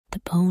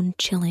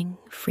bone-chilling,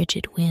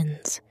 frigid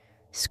winds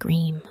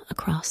scream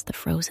across the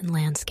frozen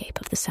landscape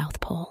of the South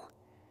Pole.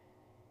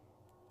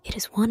 It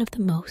is one of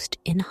the most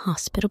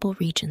inhospitable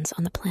regions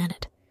on the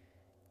planet,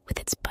 with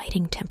its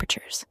biting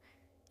temperatures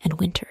and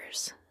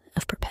winters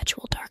of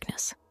perpetual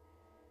darkness.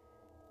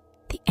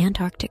 The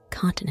Antarctic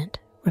continent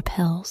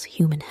repels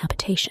human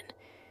habitation,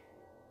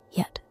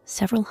 yet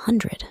several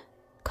hundred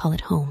call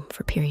it home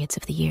for periods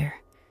of the year.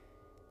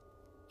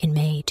 In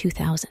May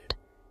 2000,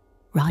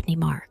 Rodney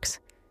Marks,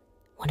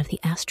 one of the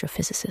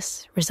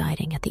astrophysicists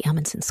residing at the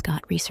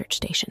Amundsen-Scott research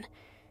station,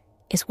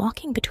 is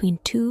walking between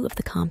two of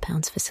the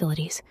compound's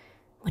facilities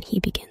when he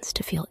begins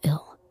to feel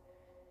ill.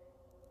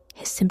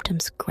 His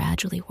symptoms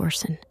gradually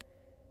worsen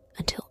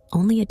until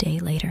only a day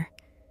later,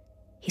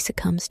 he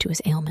succumbs to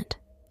his ailment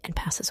and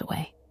passes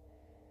away.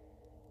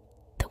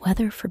 The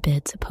weather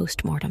forbids a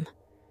post-mortem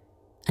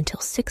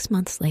until 6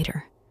 months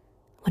later,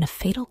 when a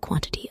fatal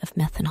quantity of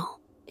methanol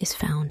is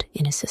found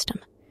in his system.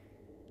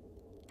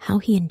 How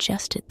he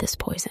ingested this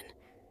poison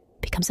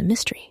becomes a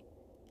mystery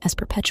as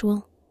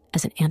perpetual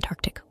as an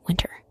Antarctic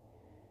winter.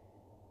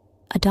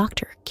 A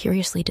doctor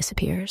curiously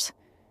disappears,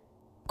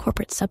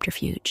 corporate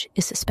subterfuge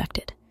is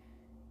suspected,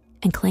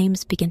 and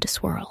claims begin to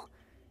swirl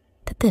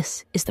that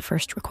this is the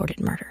first recorded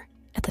murder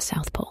at the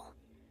South Pole.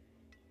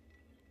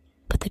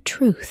 But the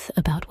truth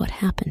about what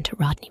happened to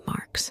Rodney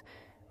Marks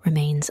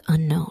remains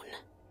unknown,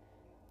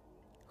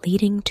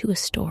 leading to a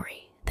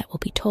story that will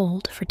be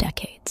told for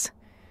decades.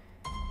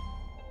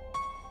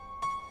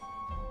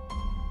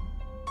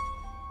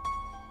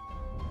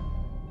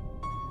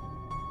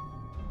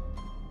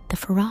 The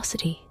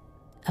ferocity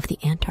of the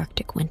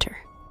Antarctic winter.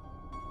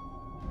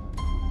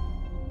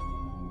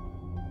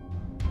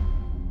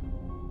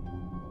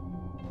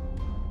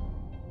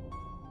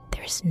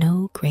 There is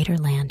no greater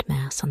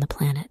landmass on the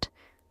planet,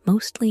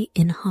 mostly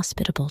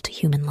inhospitable to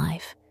human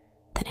life,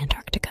 than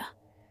Antarctica.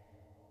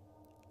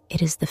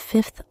 It is the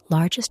 5th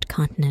largest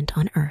continent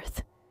on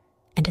Earth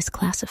and is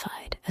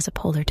classified as a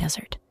polar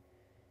desert.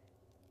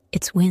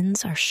 Its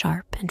winds are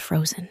sharp and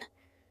frozen,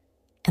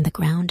 and the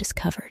ground is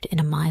covered in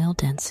a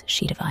mile-dense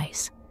sheet of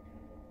ice.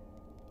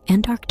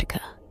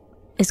 Antarctica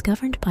is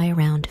governed by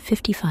around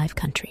 55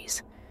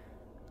 countries,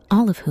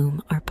 all of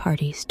whom are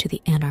parties to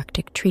the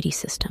Antarctic Treaty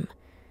System,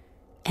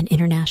 an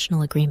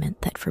international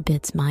agreement that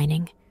forbids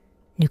mining,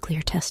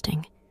 nuclear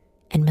testing,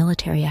 and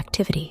military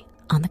activity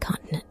on the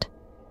continent.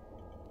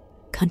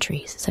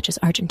 Countries such as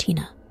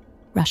Argentina,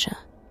 Russia,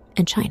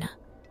 and China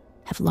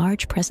have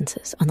large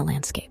presences on the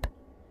landscape.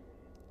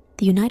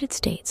 The United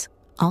States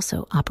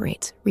also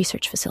operates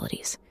research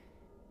facilities,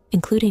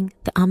 including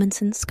the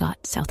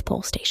Amundsen-Scott South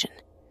Pole Station.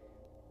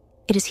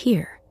 It is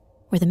here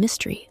where the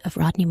mystery of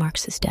Rodney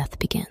Marks's death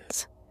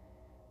begins.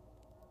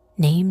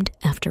 Named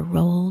after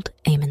Roald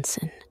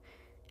Amundsen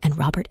and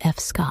Robert F.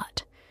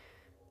 Scott,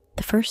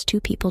 the first two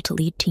people to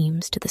lead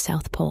teams to the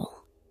South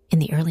Pole in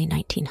the early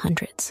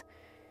 1900s,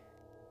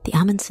 the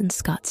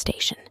Amundsen-Scott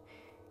Station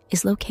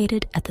is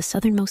located at the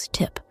southernmost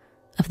tip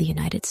of the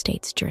United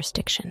States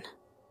jurisdiction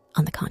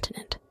on the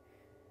continent.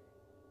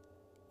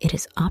 It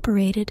is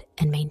operated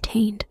and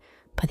maintained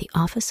by the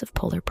Office of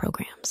Polar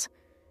Programs,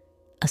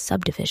 a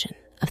subdivision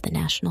of the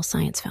National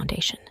Science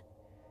Foundation.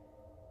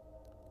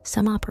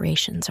 Some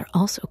operations are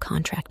also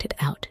contracted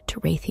out to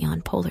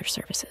Raytheon Polar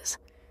Services.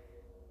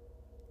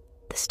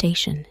 The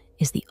station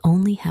is the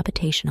only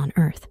habitation on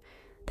Earth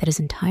that is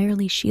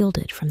entirely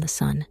shielded from the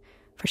sun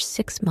for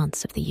 6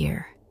 months of the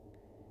year.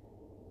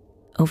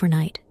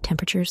 Overnight,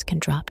 temperatures can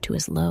drop to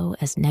as low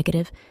as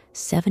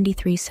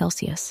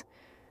 -73°C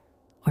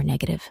or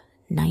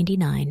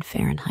 -99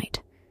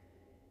 Fahrenheit.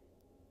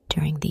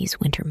 During these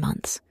winter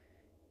months,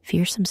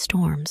 fearsome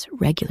storms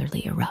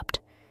regularly erupt,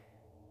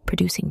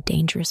 producing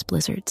dangerous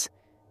blizzards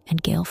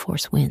and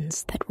gale-force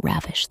winds that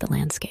ravish the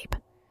landscape.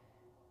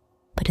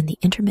 But in the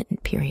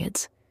intermittent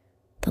periods,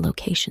 the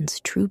location's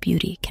true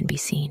beauty can be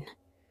seen.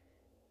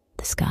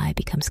 The sky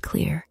becomes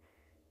clear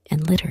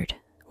and littered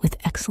with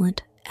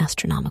excellent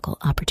astronomical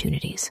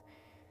opportunities.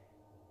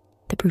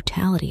 The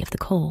brutality of the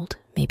cold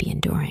may be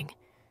enduring,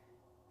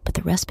 but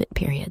the respite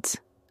periods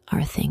are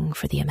a thing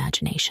for the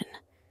imagination.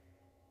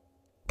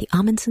 The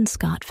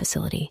Amundsen-Scott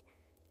facility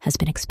has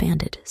been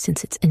expanded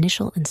since its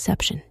initial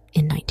inception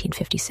in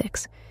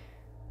 1956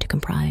 to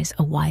comprise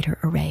a wider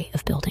array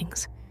of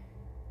buildings,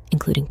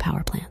 including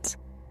power plants,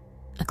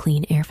 a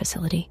clean air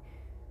facility,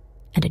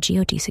 and a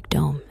geodesic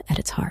dome at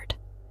its heart.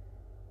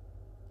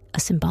 A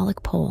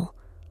symbolic pole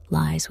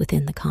lies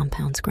within the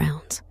compound's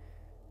grounds,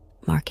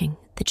 marking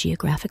the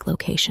geographic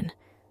location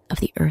of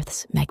the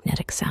Earth's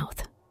magnetic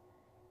south.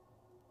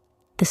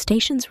 The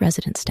station's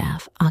resident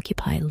staff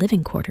occupy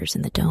living quarters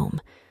in the dome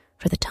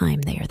for the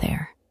time they are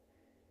there.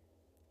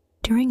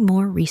 During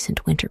more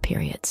recent winter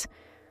periods,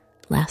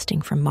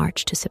 lasting from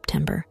March to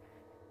September,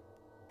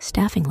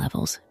 staffing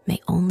levels may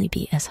only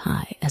be as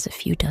high as a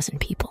few dozen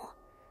people.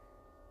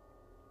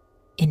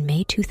 In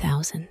May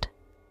 2000,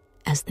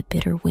 as the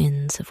bitter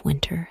winds of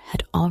winter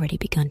had already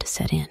begun to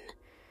set in,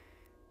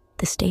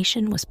 the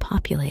station was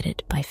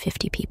populated by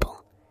 50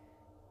 people,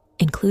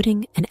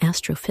 including an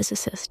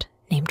astrophysicist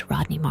named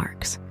Rodney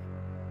Marks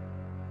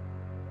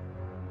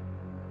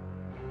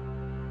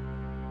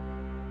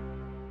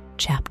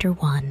Chapter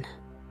 1: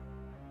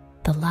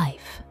 The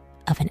Life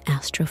of an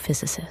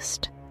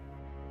Astrophysicist.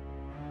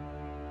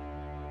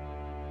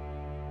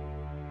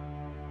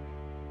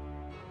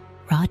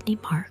 Rodney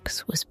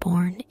Marks was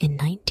born in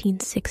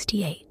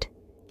 1968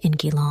 in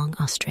Geelong,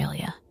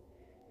 Australia.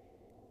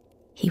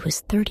 He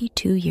was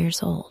 32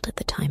 years old at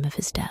the time of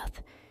his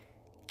death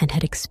and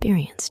had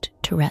experienced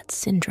Tourette's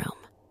syndrome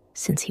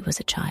since he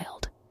was a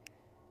child.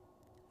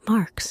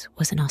 Marks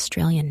was an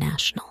Australian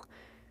national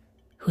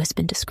who has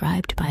been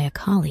described by a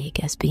colleague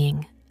as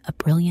being a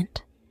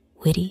brilliant,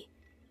 witty,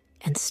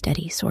 and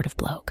steady sort of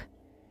bloke.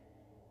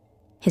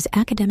 His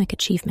academic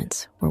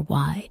achievements were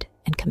wide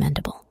and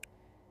commendable.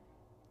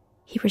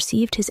 He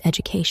received his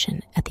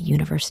education at the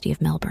University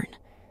of Melbourne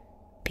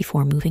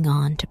before moving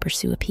on to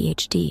pursue a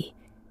PhD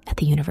at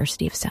the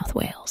University of South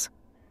Wales.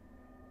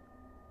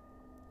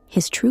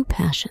 His true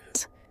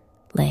passions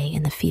lay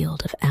in the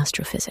field of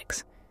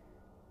astrophysics,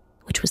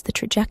 which was the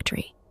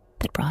trajectory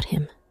that brought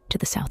him to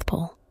the South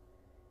Pole.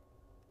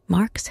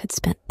 Marks had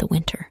spent the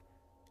winter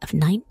of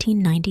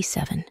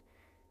 1997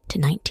 to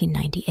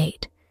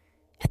 1998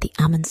 at the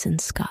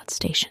Amundsen-Scott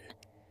station,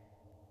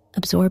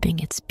 absorbing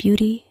its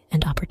beauty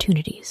and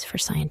opportunities for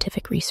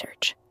scientific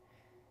research.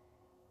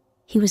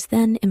 He was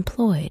then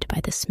employed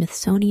by the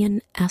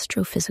Smithsonian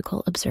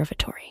Astrophysical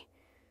Observatory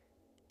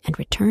and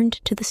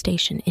returned to the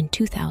station in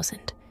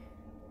 2000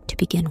 to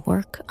begin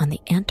work on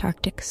the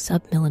Antarctic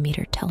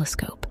submillimeter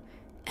telescope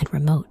and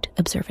remote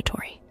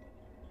observatory.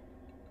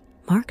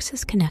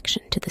 Marks's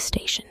connection to the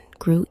station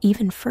grew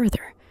even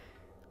further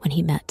when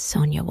he met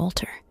Sonia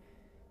Wolter,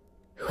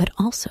 who had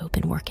also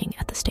been working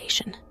at the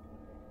station.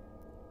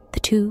 The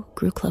two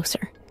grew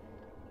closer,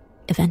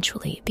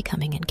 eventually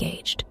becoming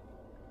engaged.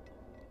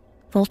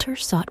 Wolter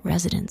sought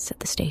residence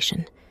at the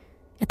station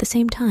at the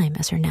same time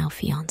as her now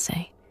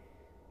fiancé,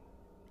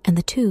 and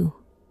the two,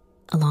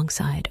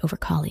 alongside over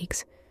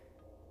colleagues,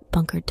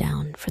 bunkered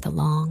down for the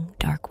long,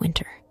 dark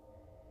winter.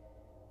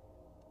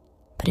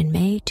 But in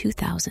May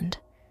 2000,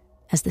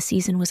 as the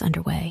season was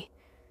underway,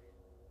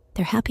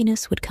 their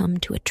happiness would come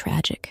to a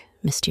tragic,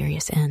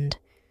 mysterious end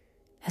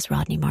as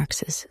Rodney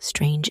Marks's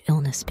strange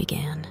illness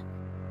began.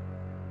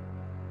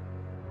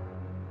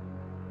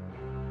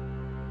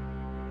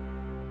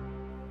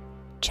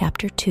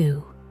 Chapter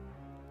 2: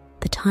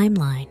 The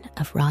Timeline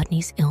of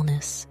Rodney's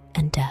Illness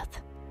and Death.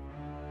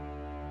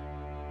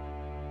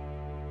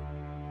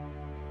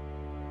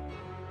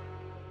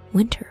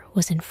 Winter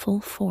was in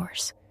full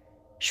force,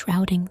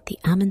 shrouding the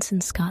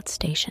Amundsen-Scott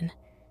station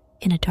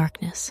in a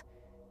darkness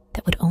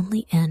that would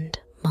only end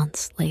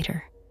months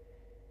later.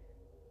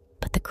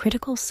 But the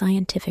critical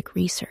scientific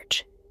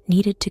research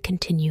needed to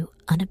continue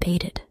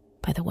unabated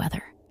by the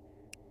weather.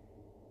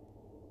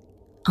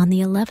 On the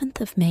 11th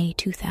of May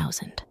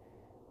 2000,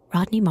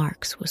 Rodney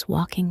Marks was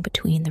walking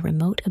between the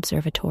remote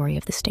observatory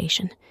of the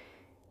station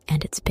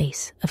and its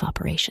base of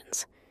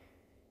operations.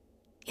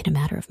 In a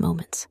matter of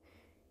moments,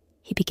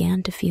 he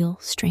began to feel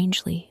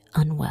strangely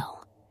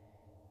unwell.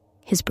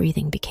 His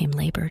breathing became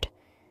labored.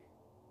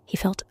 He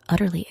felt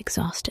utterly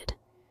exhausted,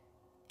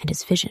 and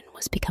his vision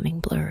was becoming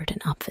blurred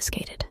and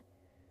obfuscated.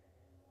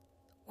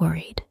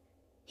 Worried,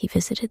 he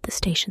visited the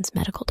station's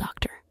medical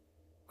doctor,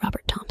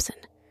 Robert Thompson,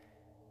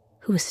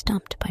 who was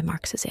stumped by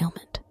Marks's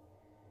ailment.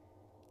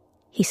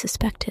 He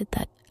suspected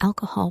that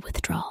alcohol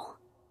withdrawal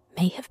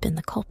may have been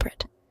the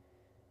culprit,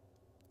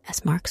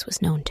 as Marks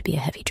was known to be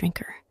a heavy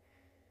drinker.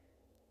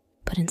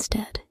 But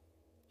instead,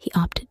 he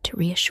opted to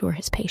reassure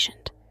his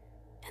patient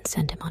and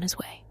send him on his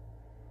way.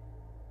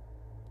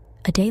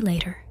 A day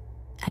later,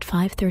 at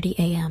 5:30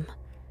 a.m.,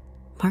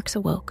 Marks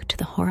awoke to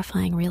the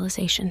horrifying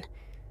realization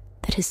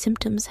that his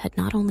symptoms had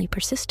not only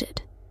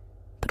persisted,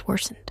 but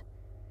worsened.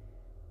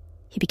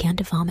 He began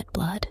to vomit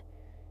blood,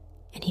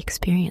 and he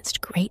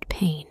experienced great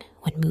pain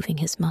when moving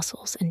his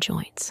muscles and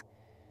joints.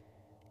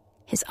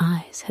 His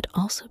eyes had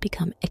also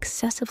become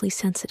excessively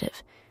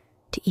sensitive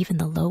to even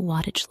the low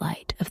wattage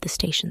light of the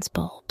station's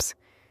bulbs,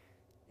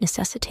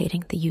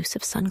 necessitating the use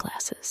of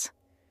sunglasses.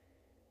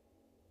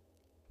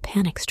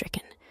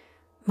 Panic-stricken,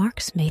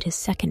 Marks made his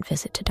second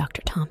visit to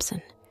Dr.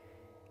 Thompson.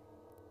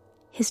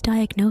 His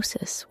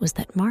diagnosis was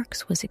that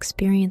Marks was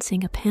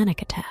experiencing a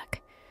panic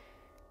attack,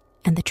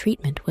 and the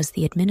treatment was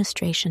the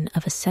administration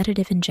of a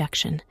sedative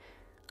injection,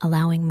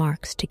 allowing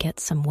Marks to get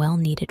some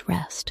well-needed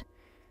rest.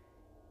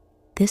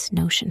 This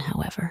notion,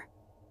 however,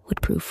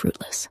 would prove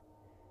fruitless.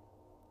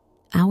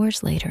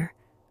 Hours later,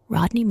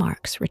 Rodney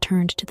Marks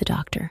returned to the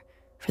doctor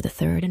for the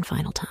third and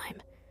final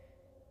time.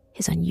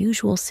 His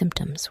unusual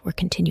symptoms were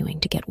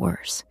continuing to get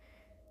worse,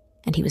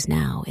 and he was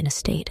now in a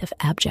state of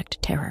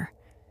abject terror.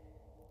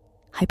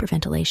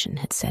 Hyperventilation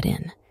had set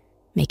in,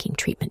 making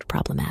treatment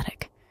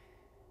problematic.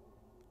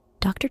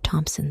 Dr.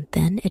 Thompson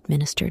then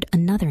administered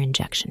another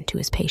injection to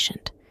his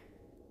patient,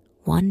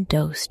 one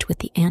dosed with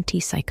the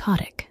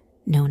antipsychotic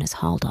known as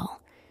Haldol.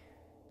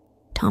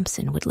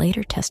 Thompson would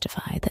later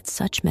testify that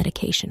such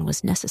medication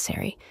was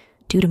necessary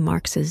due to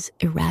Marks's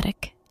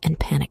erratic and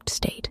panicked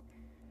state.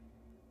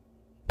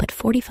 But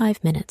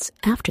 45 minutes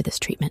after this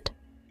treatment,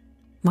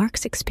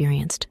 Marks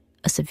experienced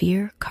a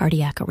severe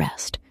cardiac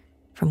arrest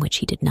from which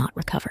he did not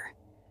recover.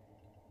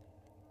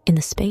 In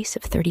the space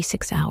of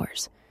 36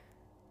 hours,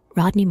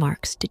 Rodney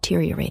Marks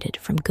deteriorated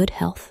from good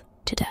health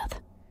to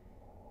death.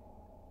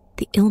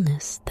 The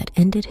illness that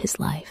ended his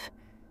life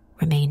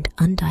remained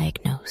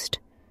undiagnosed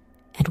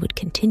and would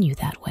continue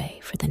that way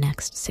for the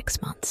next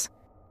 6 months.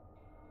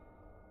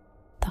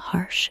 The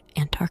harsh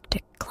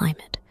Antarctic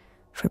climate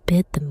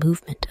forbid the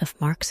movement of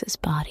Marks's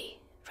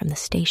body from the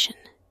station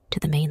to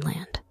the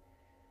mainland.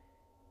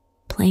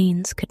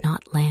 Planes could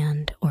not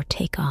land or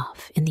take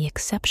off in the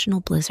exceptional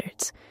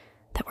blizzards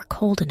that were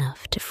cold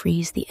enough to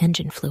freeze the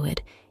engine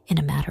fluid in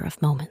a matter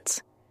of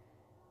moments.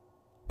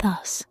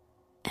 Thus,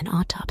 an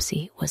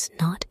autopsy was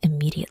not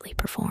immediately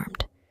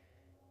performed,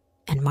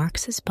 and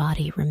Marks's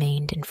body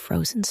remained in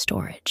frozen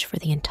storage for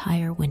the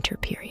entire winter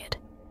period.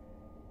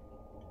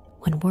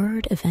 When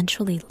word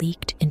eventually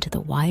leaked into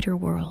the wider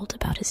world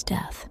about his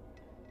death,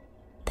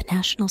 the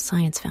National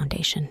Science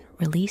Foundation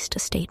released a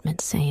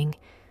statement saying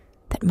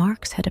that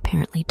Marks had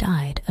apparently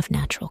died of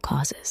natural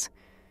causes,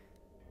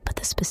 but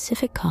the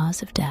specific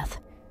cause of death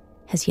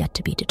has yet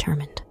to be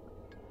determined.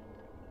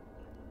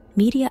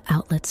 Media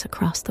outlets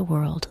across the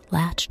world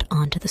latched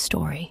onto the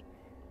story,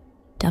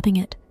 dubbing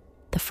it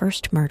the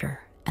first murder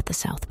at the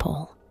South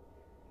Pole.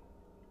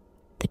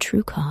 The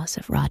true cause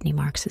of Rodney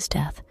Marks's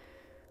death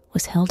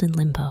was held in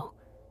limbo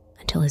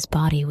until his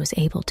body was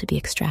able to be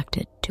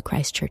extracted to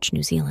Christchurch,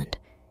 New Zealand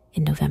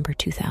in November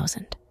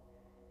 2000.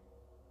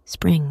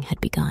 Spring had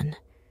begun,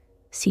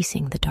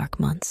 ceasing the dark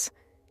months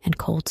and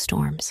cold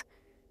storms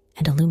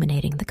and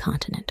illuminating the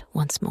continent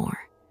once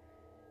more.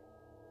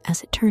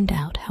 As it turned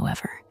out,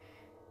 however,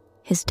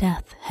 his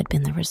death had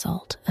been the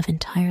result of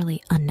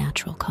entirely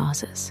unnatural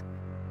causes.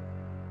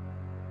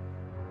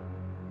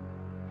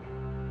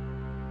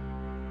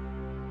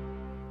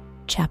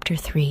 Chapter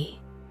 3: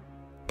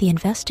 The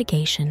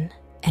Investigation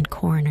and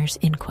Coroner's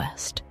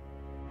Inquest.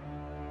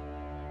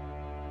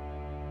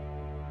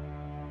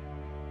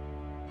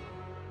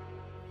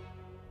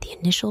 The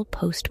initial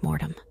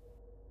post-mortem.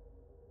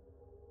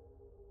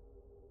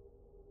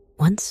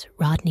 Once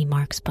Rodney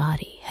Marks'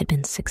 body had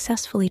been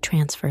successfully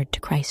transferred to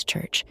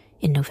Christchurch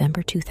in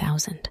November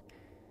 2000,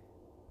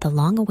 the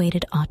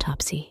long-awaited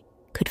autopsy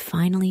could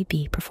finally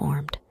be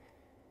performed.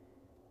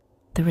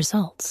 The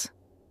results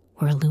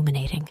were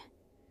illuminating.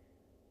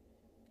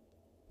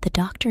 The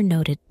doctor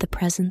noted the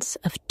presence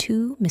of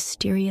 2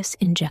 mysterious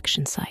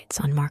injection sites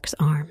on Marks'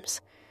 arms,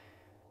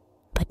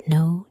 but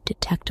no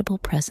detectable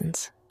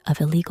presence of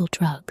illegal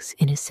drugs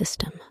in his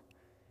system.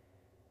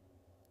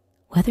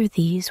 Whether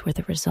these were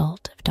the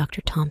result of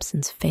Dr.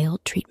 Thompson's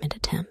failed treatment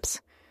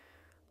attempts,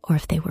 or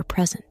if they were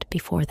present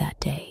before that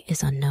day,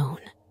 is unknown.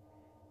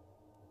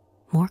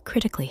 More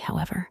critically,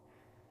 however,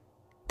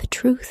 the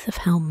truth of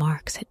how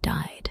Marks had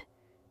died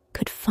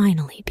could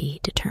finally be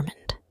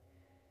determined.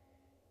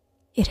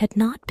 It had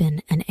not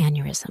been an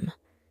aneurysm,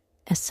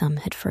 as some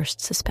had first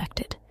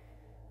suspected,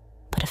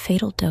 but a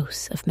fatal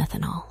dose of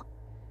methanol.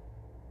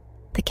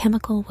 The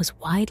chemical was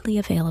widely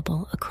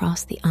available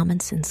across the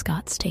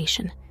Amundsen-Scott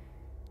station,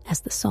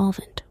 as the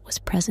solvent was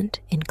present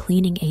in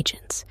cleaning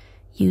agents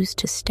used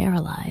to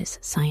sterilize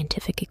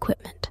scientific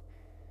equipment.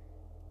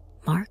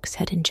 Marks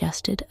had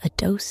ingested a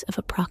dose of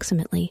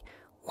approximately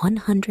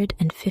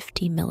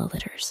 150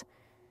 milliliters,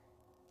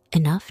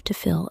 enough to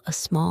fill a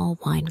small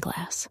wine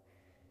glass.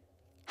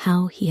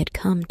 How he had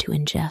come to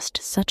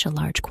ingest such a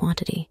large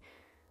quantity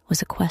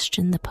was a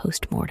question the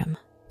post-mortem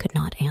could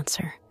not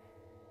answer.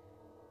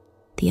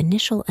 The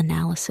initial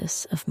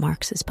analysis of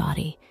Marks's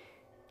body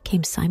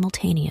came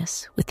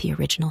simultaneous with the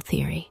original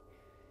theory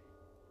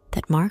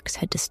that Marks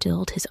had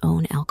distilled his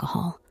own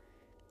alcohol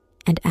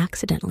and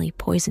accidentally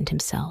poisoned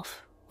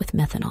himself with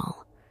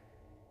methanol.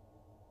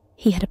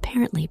 He had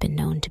apparently been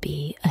known to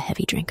be a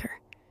heavy drinker,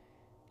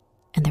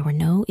 and there were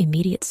no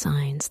immediate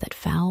signs that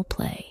foul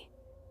play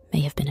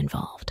may have been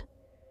involved.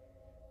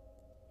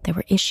 There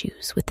were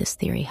issues with this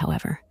theory,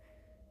 however,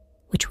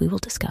 which we will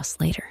discuss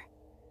later.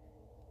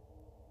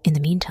 In the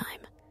meantime,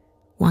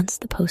 once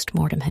the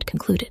post-mortem had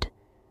concluded,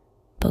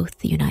 both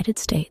the United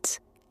States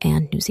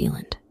and New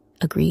Zealand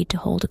agreed to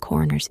hold a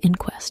coroner's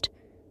inquest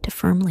to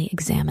firmly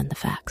examine the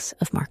facts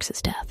of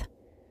Marks's death.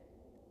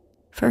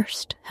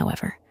 First,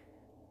 however,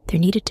 there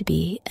needed to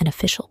be an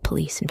official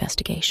police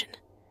investigation.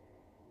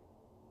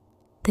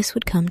 This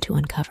would come to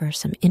uncover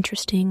some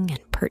interesting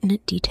and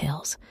pertinent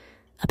details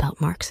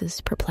about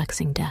Marks's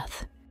perplexing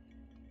death.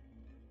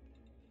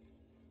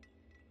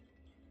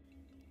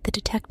 The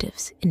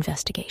detective's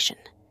investigation.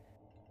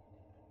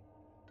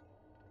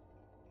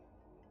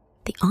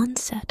 The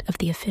onset of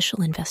the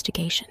official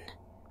investigation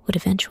would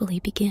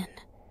eventually begin,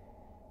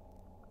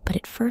 but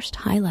it first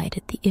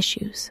highlighted the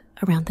issues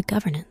around the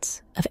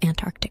governance of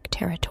Antarctic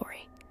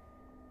territory.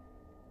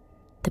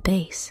 The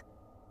base,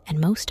 and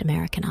most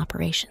American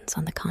operations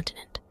on the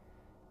continent,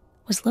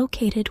 was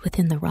located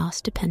within the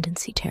Ross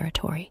Dependency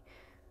Territory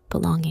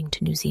belonging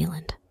to New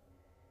Zealand.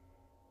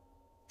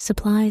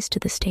 Supplies to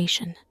the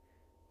station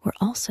were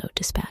also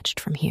dispatched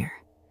from here.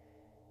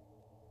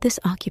 This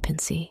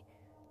occupancy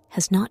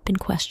has not been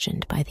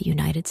questioned by the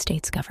United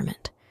States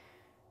government,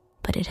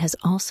 but but it has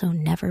also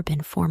never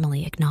been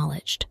formally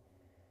acknowledged.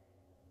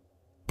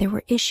 There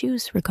were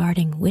issues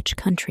regarding which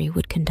country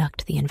would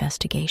conduct the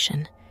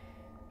investigation,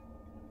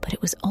 but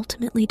it was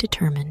ultimately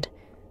determined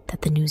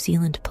that the New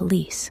Zealand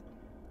police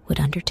would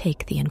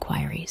undertake the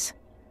inquiries.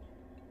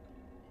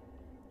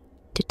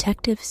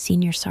 Detective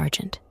Senior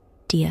Sergeant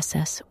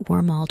DSS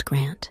Wormald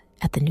Grant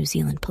at the New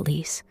Zealand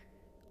Police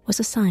was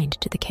assigned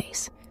to the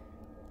case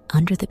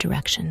under the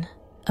direction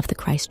of the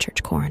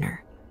Christchurch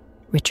coroner,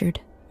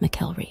 Richard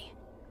McElry.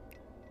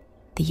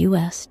 The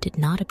U.S. did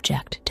not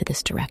object to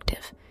this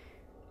directive,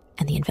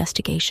 and the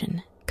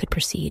investigation could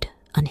proceed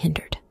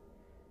unhindered.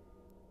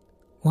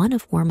 One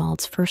of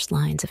Wormald's first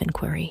lines of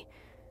inquiry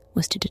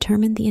was to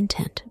determine the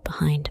intent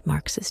behind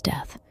Marks's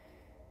death,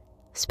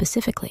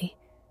 specifically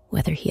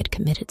whether he had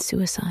committed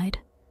suicide,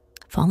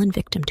 fallen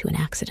victim to an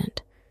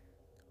accident,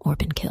 or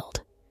been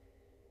killed.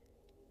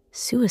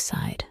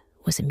 Suicide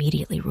was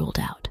immediately ruled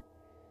out.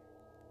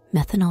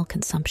 Methanol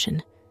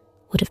consumption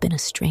would have been a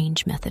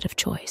strange method of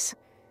choice,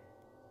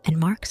 and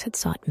Marks had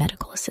sought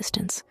medical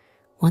assistance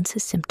once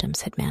his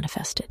symptoms had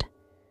manifested.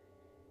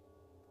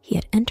 He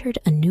had entered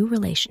a new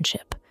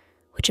relationship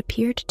which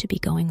appeared to be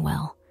going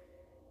well,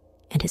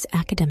 and his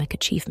academic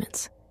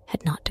achievements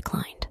had not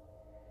declined.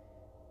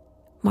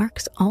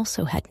 Marks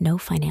also had no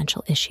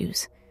financial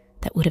issues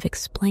that would have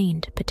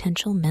explained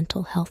potential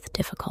mental health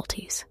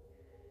difficulties.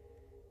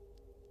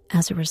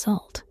 As a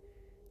result,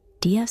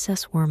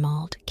 DSS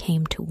Wormald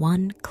came to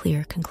one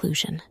clear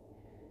conclusion: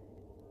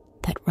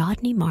 that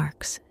Rodney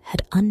Marks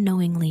had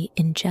unknowingly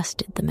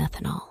ingested the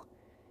methanol,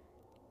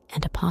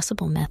 and a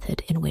possible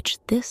method in which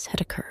this had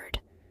occurred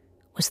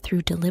was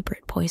through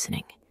deliberate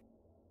poisoning.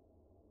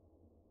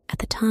 At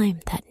the time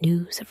that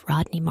news of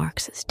Rodney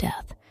Marks's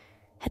death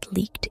had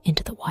leaked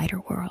into the wider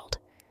world,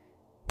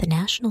 the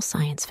National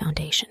Science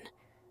Foundation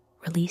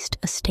released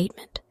a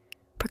statement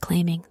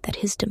proclaiming that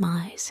his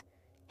demise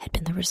had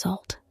been the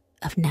result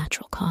of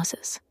natural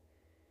causes.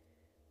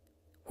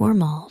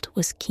 Wormald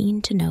was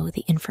keen to know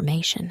the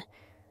information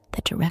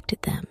that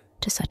directed them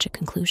to such a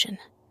conclusion.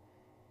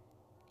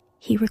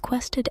 He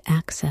requested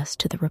access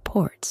to the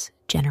reports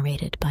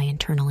generated by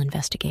internal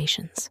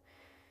investigations,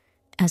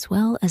 as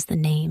well as the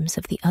names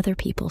of the other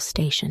people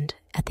stationed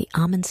at the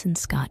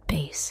Amundsen-Scott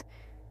base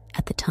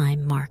at the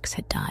time Marks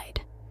had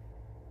died.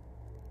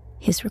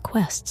 His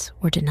requests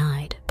were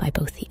denied by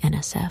both the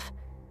NSF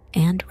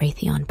and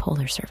Raytheon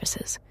Polar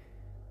Services,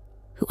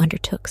 who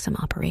undertook some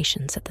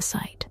operations at the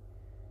site.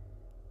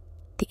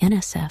 The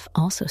NSF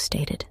also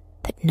stated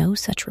that no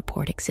such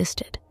report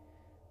existed,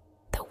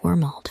 though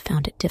Wormald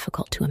found it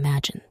difficult to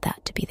imagine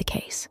that to be the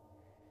case.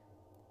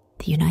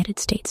 The United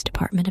States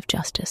Department of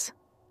Justice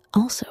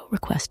also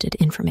requested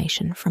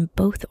information from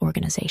both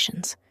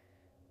organizations,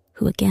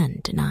 who again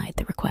denied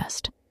the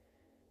request.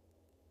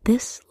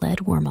 This led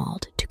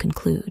Wormald to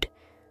conclude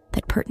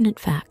that pertinent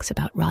facts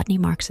about Rodney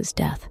Marks's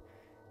death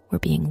were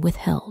being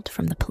withheld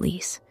from the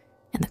police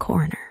and the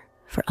coroner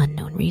for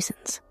unknown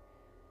reasons.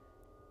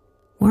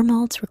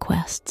 Wormald's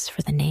requests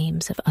for the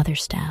names of other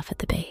staff at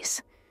the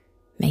base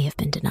may have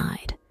been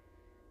denied,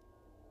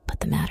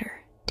 but the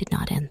matter did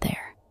not end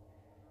there.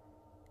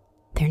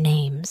 Their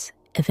names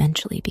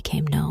eventually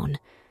became known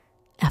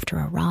after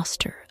a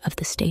roster of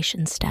the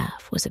station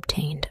staff was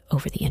obtained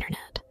over the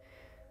internet,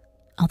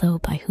 although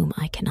by whom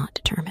I cannot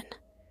determine.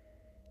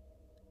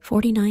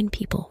 49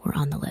 people were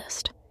on the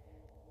list,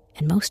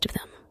 and most of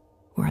them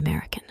were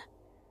American.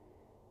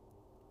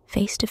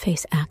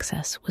 Face-to-face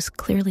access was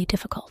clearly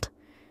difficult,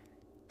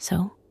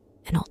 so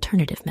an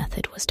alternative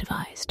method was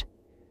devised.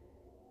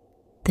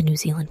 The New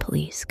Zealand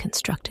police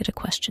constructed a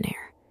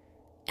questionnaire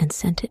and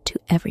sent it to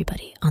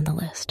everybody on the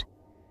list.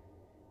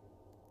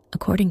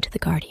 According to The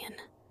Guardian,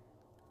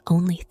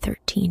 only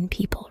 13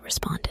 people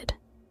responded.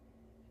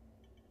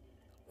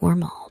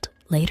 Wormald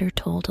later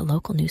told a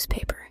local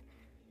newspaper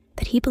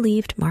that he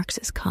believed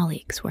Marks's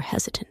colleagues were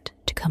hesitant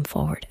to come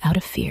forward out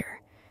of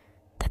fear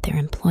that their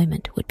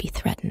employment would be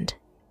threatened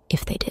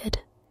if they did.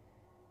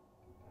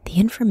 The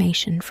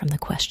information from the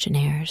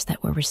questionnaires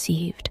that were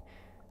received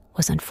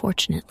was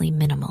unfortunately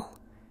minimal,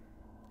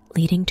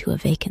 leading to a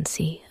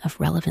vacancy of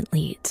relevant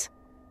leads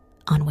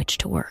on which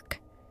to work.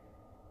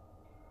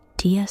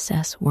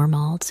 DSS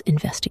Wormald's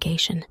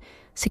investigation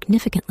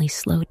significantly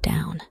slowed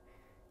down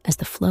as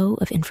the flow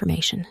of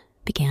information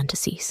began to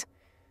cease,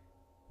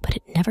 but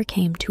it never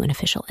came to an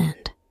official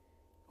end,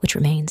 which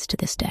remains to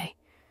this day.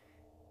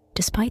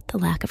 Despite the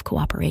lack of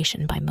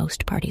cooperation by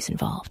most parties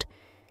involved,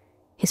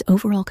 his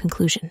overall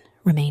conclusion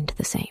remained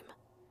the same.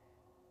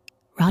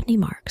 Rodney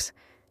Marks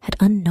had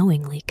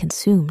unknowingly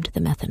consumed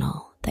the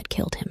methanol that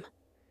killed him.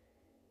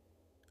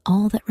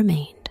 All that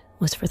remained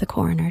was for the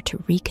coroner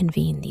to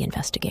reconvene the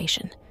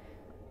investigation,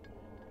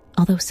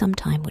 although some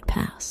time would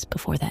pass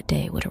before that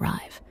day would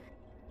arrive.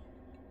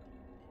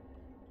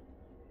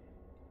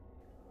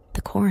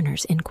 The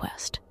coroner's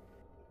inquest.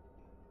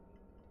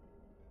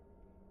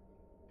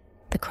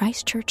 The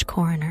Christchurch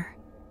coroner,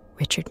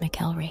 Richard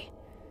McElry,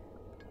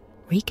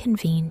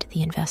 reconvened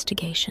the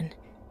investigation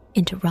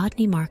into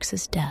Rodney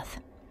Marks's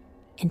death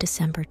in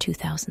December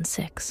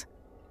 2006.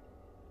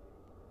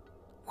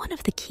 One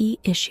of the key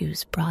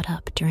issues brought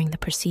up during the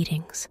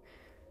proceedings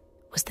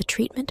was the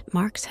treatment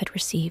Marks had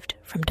received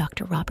from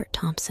Dr. Robert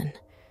Thompson,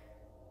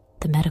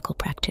 the medical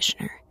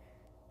practitioner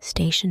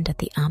stationed at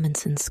the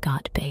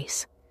Amundsen-Scott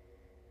base.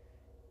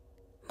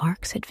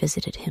 Marks had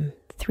visited him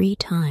 3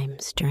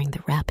 times during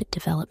the rapid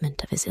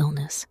development of his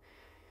illness.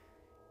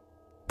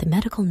 The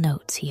medical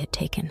notes he had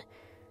taken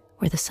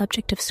were the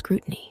subject of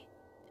scrutiny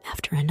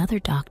after another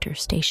doctor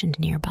stationed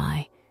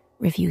nearby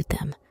reviewed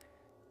them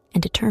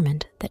and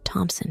determined that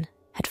Thompson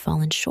had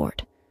fallen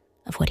short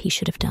of what he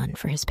should have done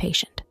for his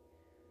patient.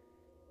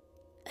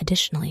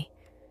 Additionally,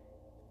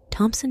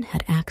 Thompson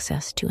had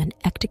access to an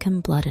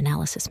ectochem blood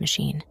analysis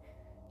machine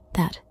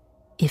that,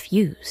 if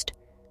used,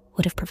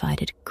 would have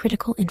provided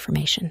critical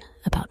information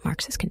about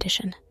Marks's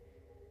condition.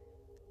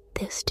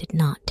 This did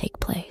not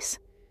take place,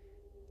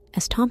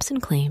 as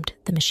Thompson claimed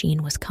the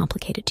machine was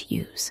complicated to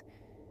use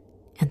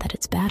and that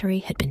its battery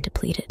had been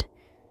depleted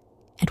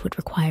and would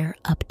require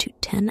up to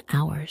 10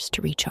 hours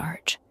to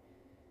recharge.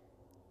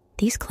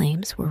 These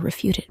claims were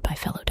refuted by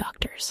fellow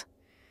doctors.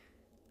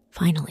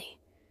 Finally,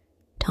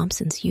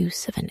 Thompson's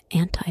use of an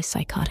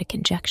antipsychotic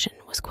injection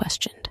was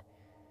questioned.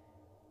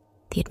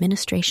 The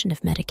administration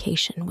of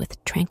medication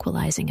with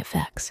tranquilizing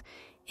effects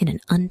in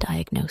an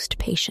undiagnosed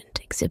patient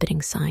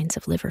exhibiting signs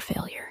of liver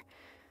failure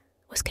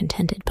was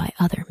contended by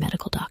other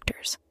medical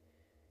doctors.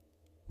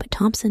 But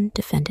Thompson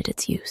defended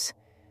its use,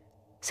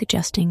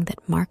 suggesting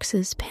that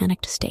Marks's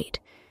panicked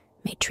state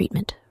made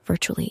treatment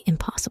virtually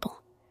impossible.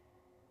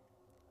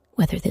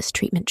 Whether this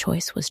treatment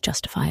choice was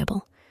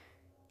justifiable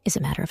is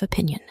a matter of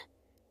opinion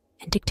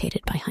and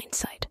dictated by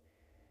hindsight.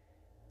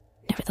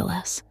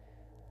 Nevertheless,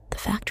 the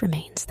fact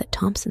remains that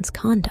Thompson's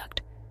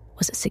conduct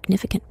was a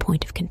significant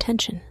point of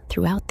contention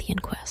throughout the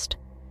inquest.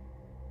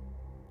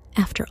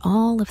 After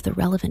all of the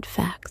relevant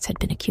facts had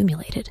been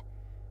accumulated,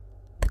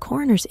 the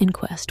coroner's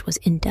inquest was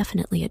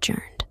indefinitely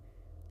adjourned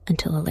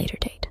until a later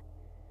date.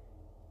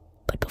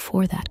 But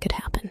before that could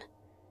happen,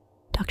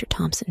 Dr.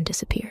 Thompson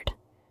disappeared.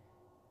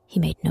 He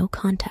made no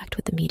contact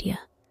with the media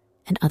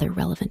and other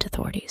relevant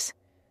authorities,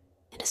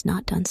 and has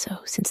not done so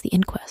since the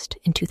inquest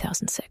in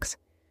 2006.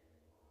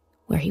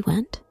 Where he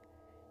went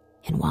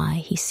and why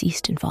he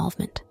ceased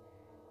involvement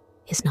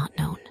is not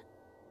known.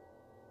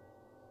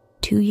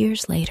 2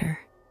 years later,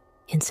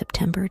 in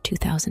September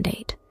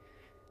 2008,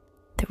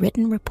 the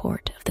written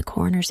report of the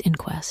coroner's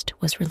inquest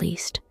was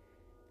released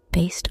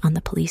based on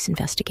the police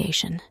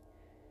investigation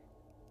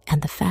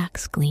and the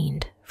facts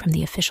gleaned from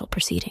the official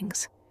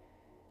proceedings.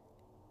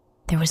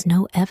 There was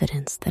no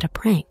evidence that a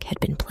prank had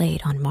been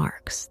played on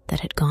Marks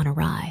that had gone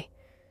awry.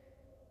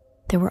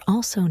 There were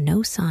also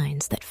no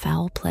signs that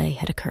foul play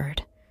had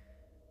occurred,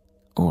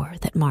 or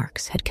that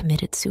Marks had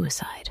committed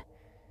suicide.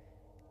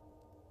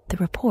 The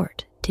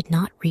report did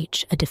not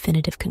reach a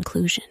definitive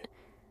conclusion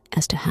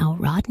as to how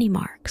Rodney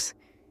Marks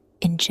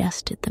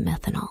ingested the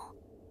methanol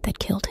that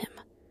killed him,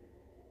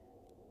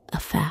 a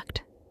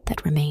fact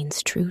that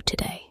remains true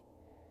today.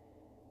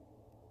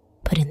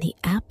 But in the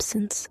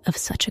absence of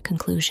such a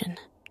conclusion,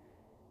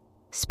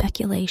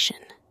 speculation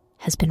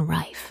has been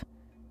rife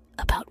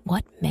about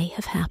what may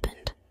have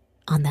happened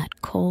on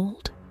that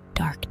cold,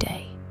 dark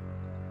day.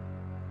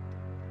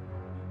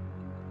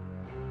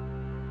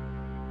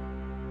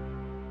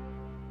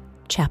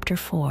 Chapter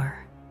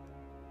 4: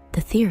 The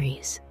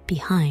Theories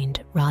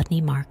Behind Rodney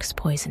Marks'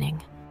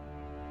 Poisoning.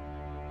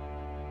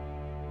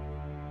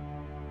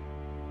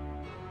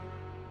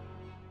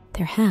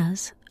 There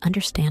has,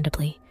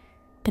 understandably,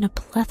 been a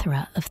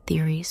plethora of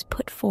theories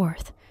put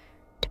forth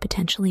to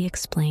potentially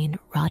explain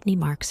Rodney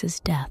Marks's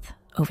death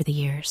over the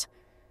years.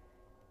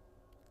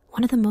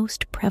 One of the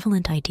most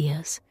prevalent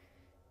ideas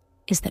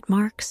is that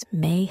Marks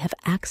may have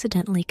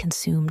accidentally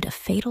consumed a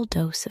fatal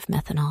dose of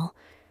methanol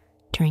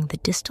during the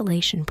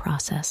distillation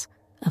process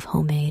of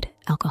homemade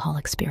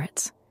alcoholic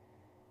spirits.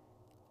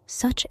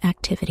 Such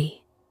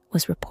activity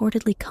was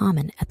reportedly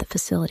common at the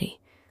facility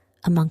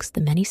amongst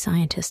the many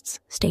scientists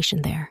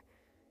stationed there,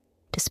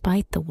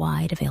 despite the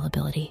wide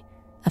availability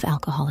of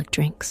alcoholic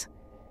drinks.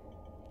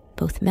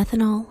 Both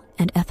methanol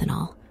and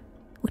ethanol,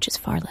 which is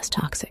far less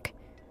toxic,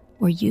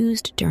 were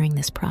used during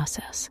this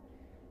process,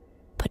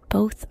 but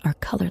both are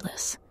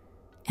colorless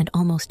and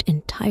almost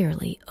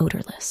entirely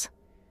odorless.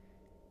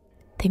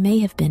 They may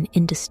have been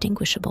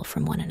indistinguishable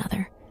from one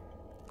another,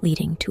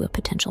 leading to a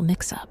potential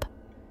mix-up.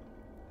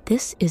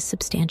 This is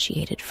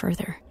substantiated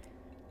further,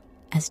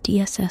 as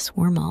DSS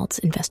Wormald's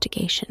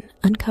investigation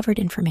uncovered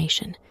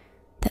information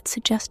that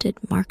suggested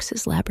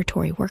Marks's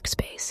laboratory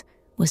workspace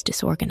was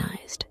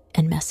disorganized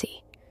and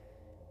messy.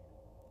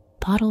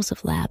 Bottles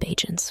of lab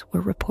agents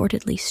were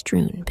reportedly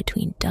strewn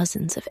between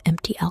dozens of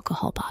empty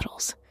alcohol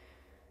bottles.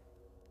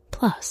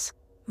 Plus,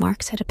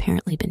 Marks had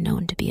apparently been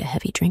known to be a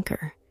heavy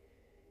drinker.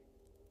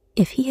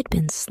 If he had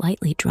been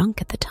slightly drunk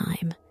at the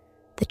time,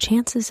 the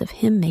chances of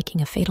him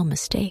making a fatal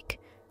mistake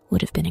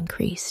would have been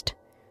increased.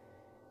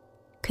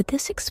 Could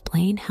this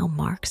explain how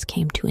Marks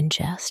came to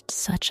ingest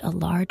such a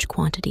large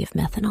quantity of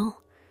methanol?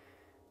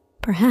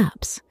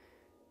 Perhaps,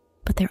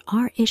 but there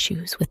are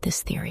issues with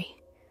this theory.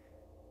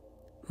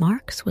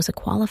 Marks was a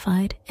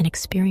qualified and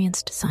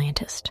experienced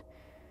scientist.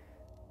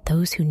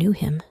 Those who knew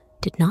him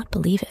did not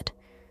believe it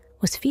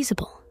was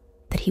feasible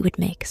that he would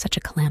make such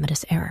a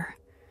calamitous error.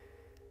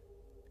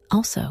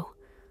 Also,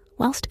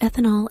 whilst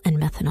ethanol and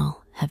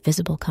methanol have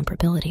visible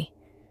comparability,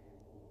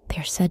 they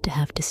are said to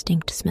have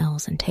distinct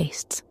smells and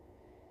tastes.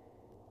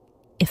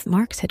 If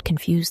Marks had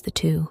confused the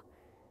two,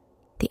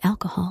 the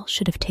alcohol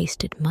should have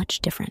tasted much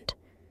different,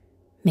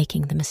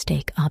 making the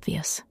mistake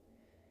obvious.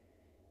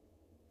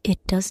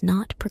 It does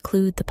not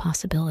preclude the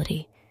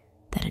possibility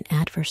that an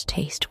adverse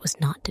taste was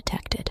not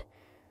detected,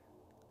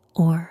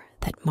 or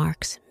that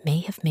Marks may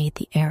have made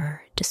the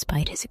error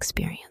despite his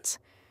experience,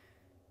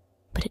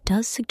 but it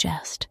does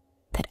suggest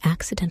that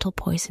accidental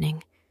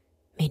poisoning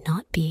may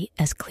not be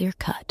as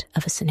clear-cut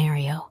of a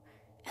scenario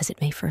as it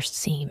may first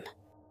seem.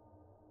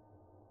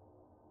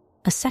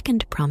 A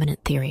second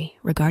prominent theory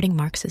regarding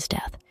Marks's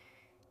death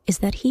is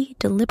that he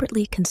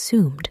deliberately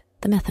consumed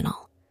the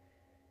methanol.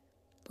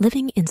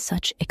 Living in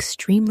such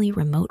extremely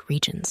remote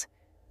regions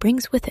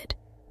brings with it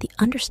the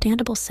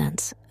understandable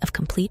sense of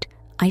complete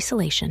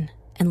isolation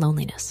and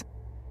loneliness,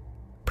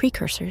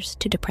 precursors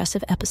to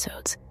depressive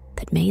episodes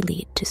that may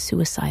lead to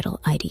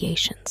suicidal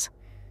ideations.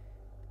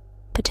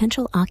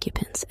 Potential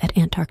occupants at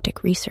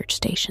Antarctic research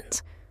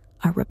stations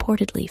are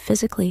reportedly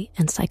physically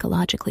and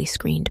psychologically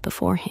screened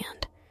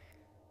beforehand,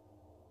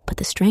 but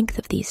the strength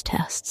of these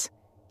tests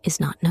is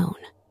not known.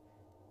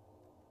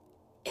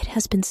 It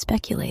has been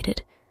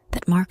speculated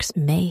that Marks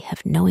may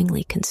have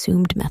knowingly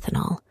consumed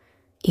methanol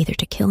either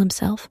to kill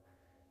himself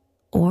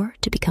or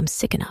to become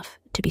sick enough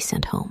to be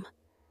sent home.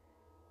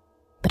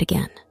 But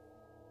again,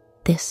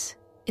 this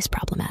is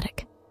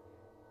problematic.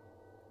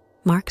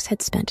 Marks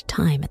had spent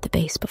time at the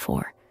base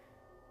before,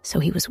 so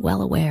he was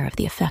well aware of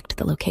the effect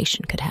the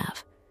location could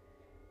have.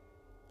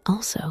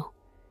 Also,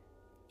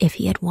 if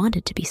he had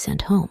wanted to be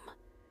sent home,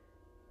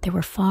 there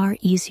were far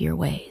easier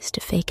ways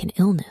to fake an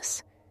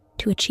illness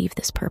to achieve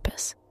this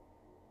purpose.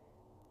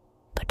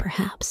 But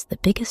perhaps the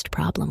biggest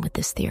problem with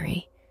this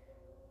theory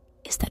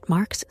is that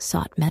Marks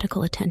sought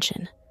medical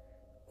attention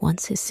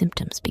once his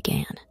symptoms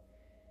began.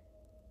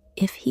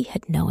 If he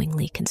had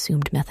knowingly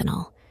consumed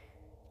methanol,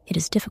 it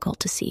is difficult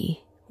to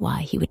see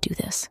why he would do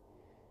this.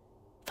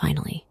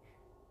 Finally,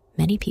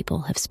 many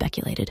people have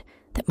speculated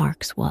that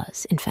Marks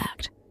was, in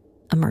fact,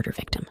 a murder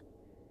victim.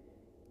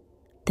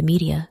 The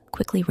media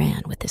quickly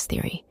ran with this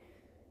theory,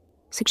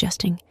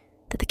 suggesting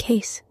that the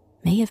case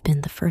may have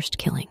been the first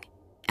killing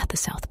at the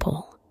South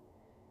Pole.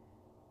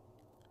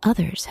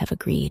 Others have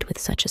agreed with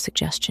such a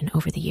suggestion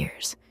over the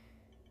years,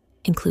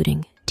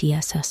 including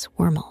DSS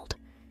Wormold,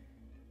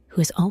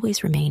 who has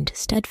always remained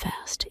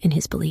steadfast in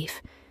his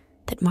belief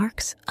that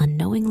Marks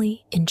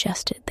unknowingly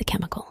ingested the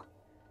chemical.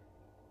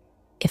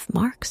 If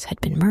Marks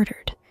had been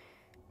murdered,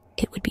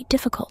 it would be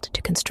difficult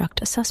to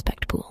construct a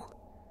suspect pool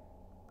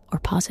or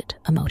posit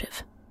a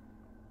motive.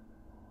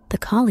 The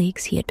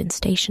colleagues he had been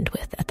stationed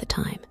with at the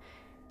time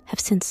have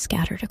since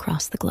scattered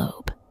across the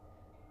globe,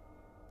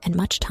 and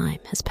much time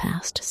has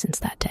passed since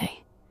that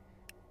day.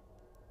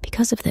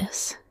 Because of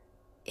this,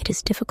 it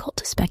is difficult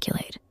to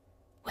speculate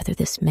whether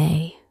this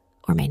may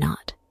or may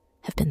not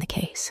have been the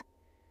case.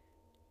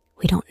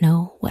 We don't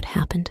know what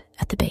happened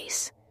at the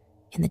base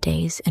in the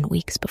days and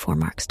weeks before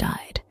Marks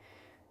died,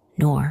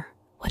 nor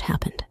what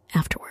happened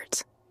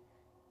afterwards.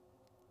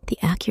 The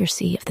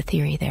accuracy of the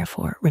theory,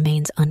 therefore,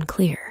 remains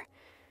unclear,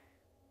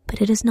 but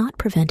it has not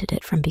prevented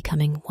it from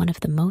becoming one of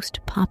the most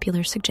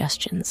popular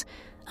suggestions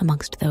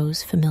amongst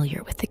those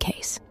familiar with the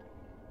case.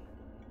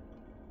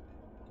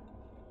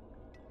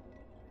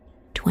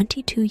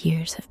 22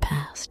 years have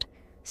passed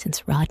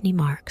since Rodney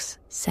Marks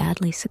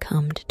sadly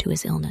succumbed to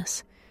his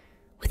illness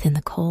within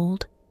the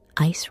cold,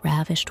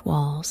 ice-ravished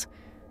walls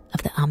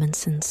of the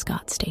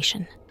Amundsen-Scott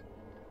station.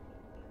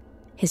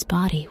 His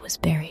body was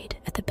buried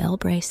at the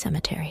Belbrae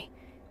Cemetery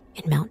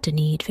in Mount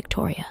Dunedin,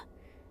 Victoria,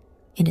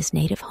 in his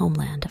native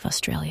homeland of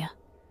Australia.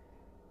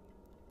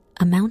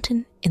 A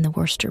mountain in the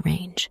Worcester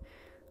Range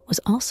was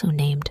also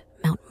named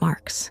Mount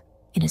Marks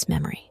in his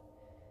memory.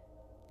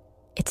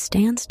 It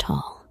stands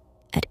tall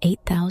at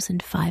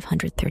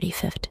 8,530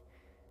 feet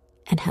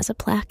and has a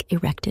plaque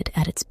erected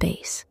at its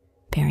base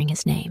bearing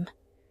his name.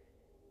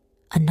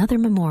 Another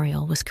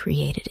memorial was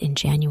created in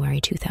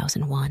January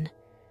 2001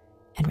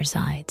 and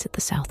resides at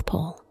the South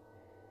Pole.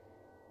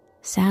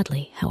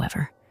 Sadly,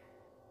 however,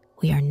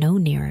 we are no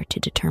nearer to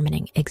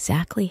determining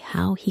exactly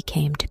how he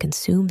came to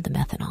consume the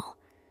methanol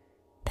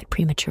that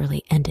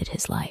prematurely ended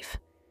his life.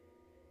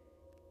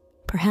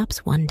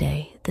 Perhaps one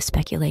day the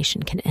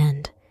speculation can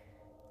end,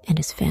 and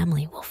his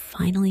family will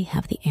finally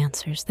have the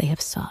answers they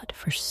have sought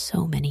for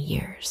so many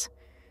years.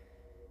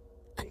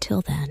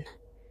 Until then,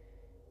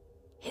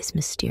 his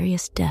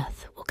mysterious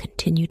death will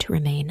continue to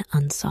remain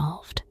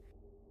unsolved.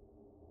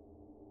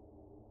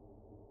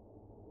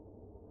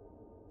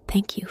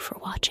 Thank you for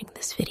watching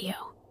this video.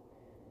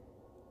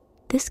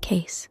 This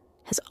case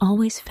has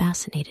always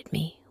fascinated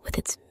me with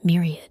its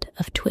myriad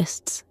of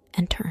twists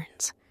and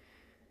turns.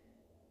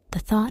 The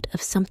thought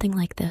of something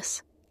like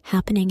this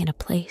happening in a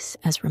place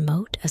as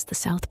remote as the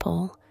South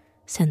Pole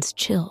sends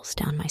chills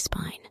down my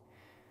spine.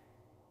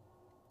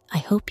 I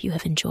hope you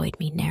have enjoyed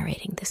me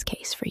narrating this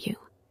case for you.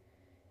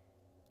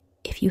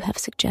 If you have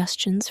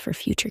suggestions for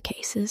future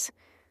cases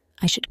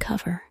I should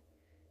cover,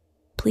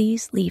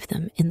 please leave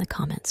them in the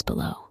comments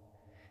below.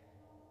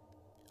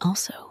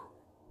 Also,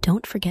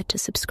 don't forget to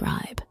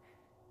subscribe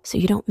so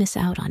you don't miss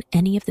out on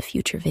any of the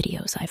future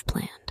videos I've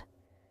planned.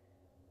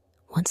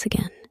 Once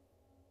again,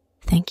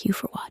 thank you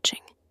for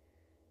watching,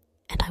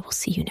 and I will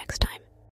see you next time.